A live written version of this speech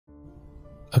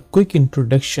A quick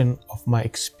introduction of my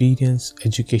experience,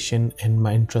 education, and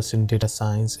my interest in data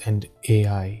science and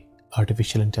AI,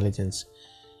 artificial intelligence.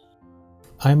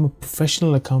 I'm a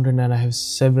professional accountant and I have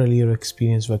several years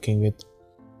experience working with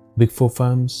Big Four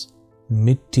firms,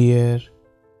 mid-tier,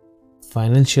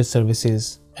 financial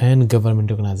services, and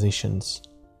government organizations.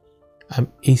 I'm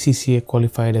ACCA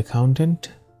qualified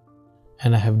accountant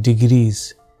and I have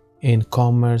degrees in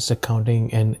commerce,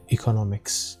 accounting, and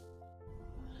economics.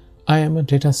 I am a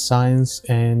data science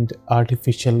and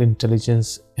artificial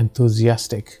intelligence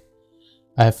enthusiastic.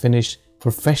 I have finished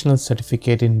professional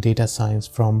certificate in data science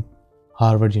from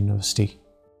Harvard University.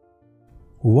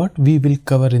 What we will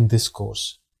cover in this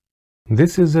course.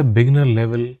 This is a beginner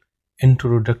level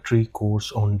introductory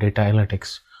course on data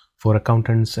analytics for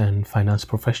accountants and finance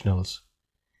professionals.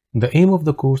 The aim of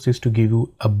the course is to give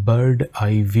you a bird's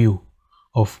eye view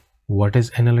of what is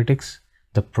analytics,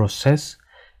 the process,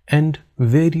 and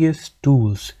various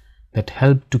tools that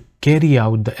help to carry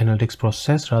out the analytics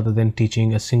process rather than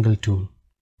teaching a single tool.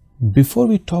 Before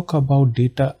we talk about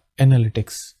data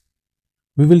analytics,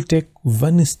 we will take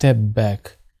one step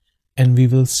back and we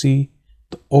will see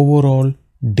the overall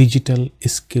digital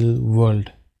skill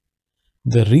world.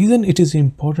 The reason it is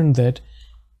important that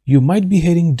you might be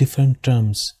hearing different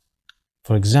terms.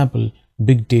 For example,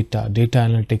 big data, data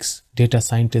analytics, data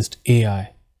scientist,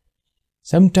 AI.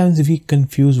 Sometimes we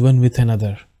confuse one with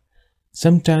another.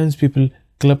 Sometimes people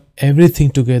club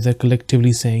everything together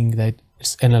collectively saying that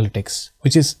it's analytics,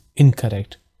 which is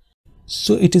incorrect.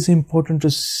 So it is important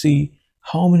to see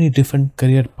how many different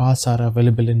career paths are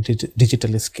available in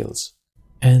digital skills.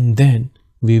 And then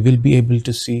we will be able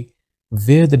to see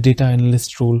where the data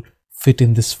analyst role fit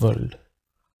in this world.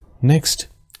 Next,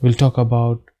 we'll talk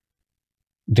about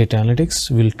data analytics.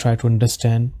 We'll try to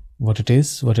understand what it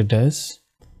is, what it does.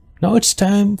 Now it's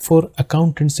time for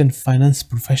accountants and finance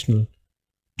professionals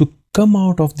to come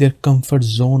out of their comfort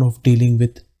zone of dealing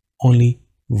with only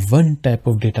one type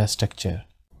of data structure.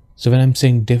 So when I'm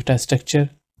saying data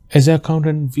structure, as an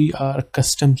accountant, we are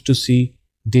accustomed to see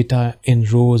data in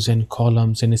rows and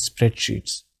columns and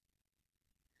spreadsheets.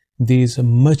 There is a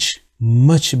much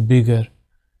bigger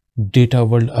data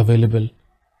world available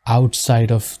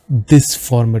outside of this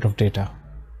format of data.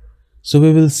 So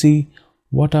we will see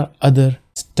what are other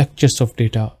structures of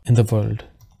data in the world.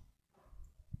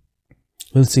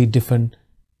 We'll see different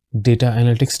data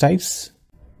analytics types.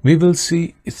 We will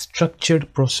see a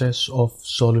structured process of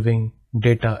solving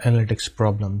data analytics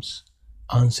problems,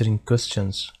 answering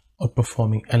questions, or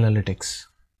performing analytics.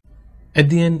 At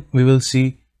the end, we will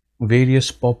see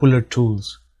various popular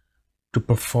tools to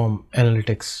perform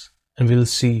analytics, and we will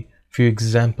see few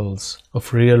examples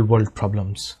of real-world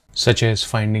problems, such as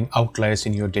finding outliers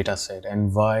in your dataset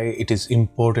and why it is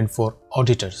important for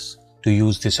auditors to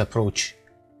use this approach.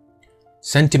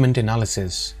 Sentiment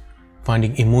analysis,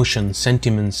 finding emotions,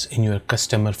 sentiments in your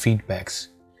customer feedbacks.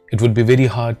 It would be very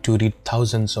hard to read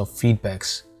thousands of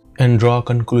feedbacks and draw a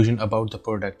conclusion about the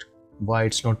product, why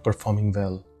it's not performing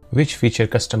well, which feature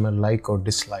customer like or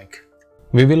dislike.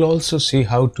 We will also see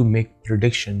how to make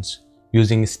predictions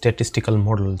using statistical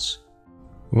models.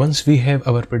 Once we have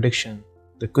our prediction,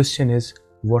 the question is,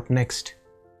 what next?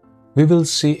 We will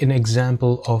see an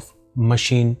example of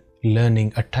machine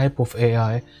learning, a type of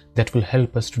AI that will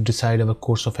help us to decide our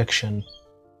course of action.